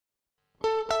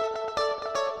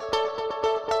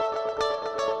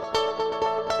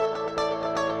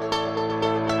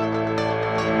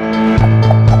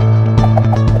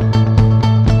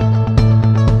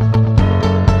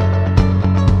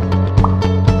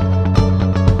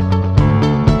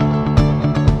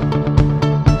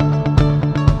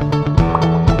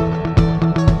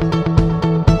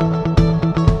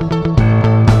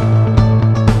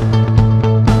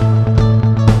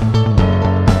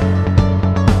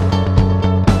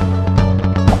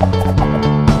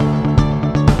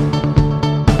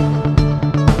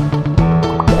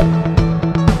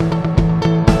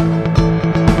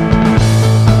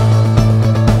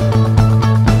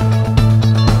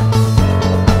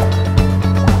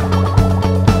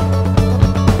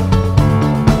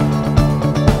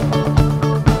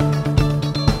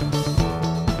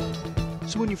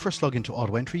first log into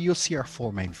AutoEntry, you'll see our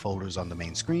four main folders on the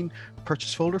main screen.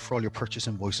 Purchase folder for all your purchase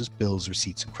invoices, bills,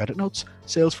 receipts and credit notes.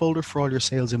 Sales folder for all your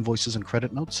sales invoices and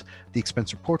credit notes. The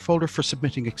expense report folder for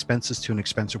submitting expenses to an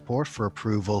expense report for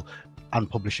approval and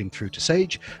publishing through to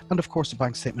Sage. And of course the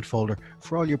bank statement folder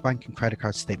for all your bank and credit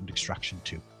card statement extraction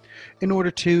too. In order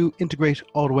to integrate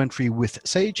AutoEntry with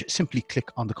Sage, simply click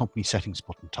on the Company Settings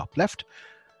button top left.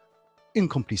 In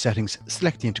Company Settings,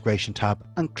 select the Integration tab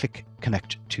and click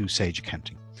Connect to Sage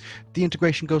Accounting. The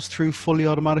integration goes through fully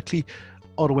automatically.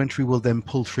 AutoEntry will then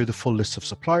pull through the full list of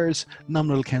suppliers,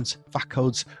 nominal accounts, VAT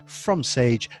codes from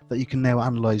Sage that you can now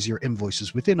analyze your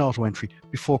invoices within AutoEntry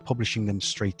before publishing them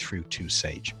straight through to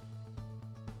Sage.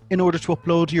 In order to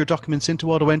upload your documents into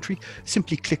AutoEntry,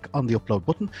 simply click on the Upload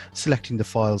button, selecting the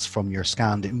files from your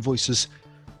scanned invoices.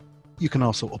 You can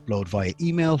also upload via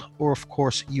email or, of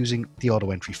course, using the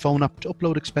AutoEntry phone app to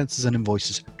upload expenses and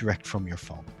invoices direct from your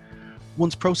phone.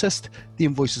 Once processed, the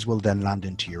invoices will then land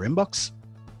into your inbox,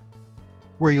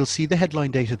 where you'll see the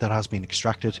headline data that has been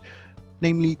extracted,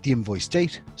 namely the invoice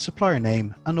date, supplier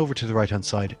name, and over to the right-hand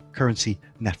side, currency,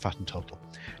 net VAT and total.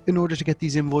 In order to get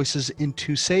these invoices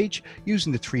into Sage,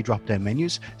 using the three drop-down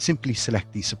menus, simply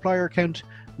select the supplier account,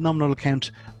 nominal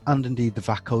account, and indeed the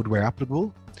VAT code where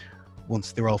applicable.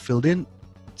 Once they're all filled in,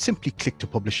 simply click to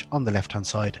publish on the left-hand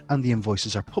side and the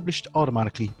invoices are published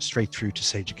automatically straight through to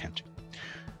Sage Accounting.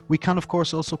 We can of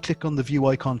course also click on the view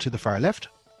icon to the far left,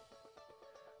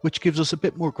 which gives us a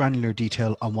bit more granular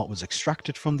detail on what was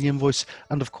extracted from the invoice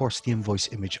and of course the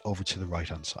invoice image over to the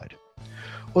right-hand side.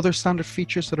 Other standard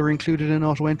features that are included in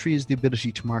AutoEntry is the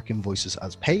ability to mark invoices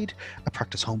as paid, a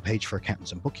practice homepage for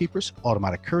accountants and bookkeepers,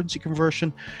 automatic currency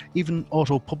conversion, even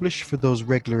auto-publish for those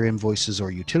regular invoices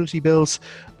or utility bills,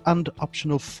 and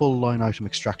optional full line item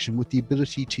extraction with the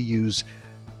ability to use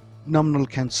nominal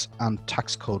accounts and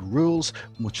tax code rules,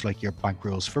 much like your bank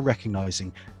rules for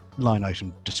recognizing line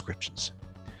item descriptions.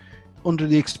 Under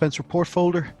the expense report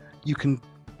folder, you can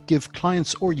give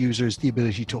clients or users the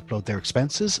ability to upload their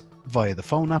expenses via the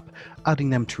phone app, adding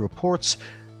them to reports.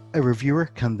 A reviewer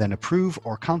can then approve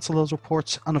or cancel those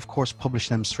reports and of course publish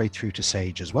them straight through to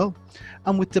Sage as well.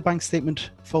 And with the bank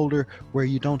statement folder, where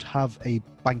you don't have a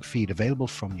bank feed available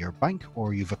from your bank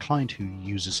or you've a client who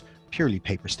uses purely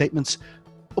paper statements,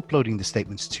 uploading the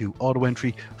statements to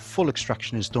AutoEntry, full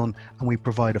extraction is done and we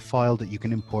provide a file that you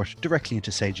can import directly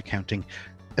into Sage Accounting,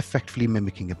 effectively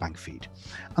mimicking a bank feed.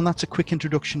 And that's a quick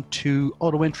introduction to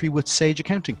AutoEntry with Sage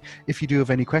Accounting. If you do have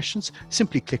any questions,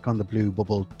 simply click on the blue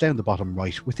bubble down the bottom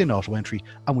right within AutoEntry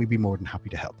and we'd be more than happy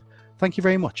to help. Thank you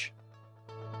very much.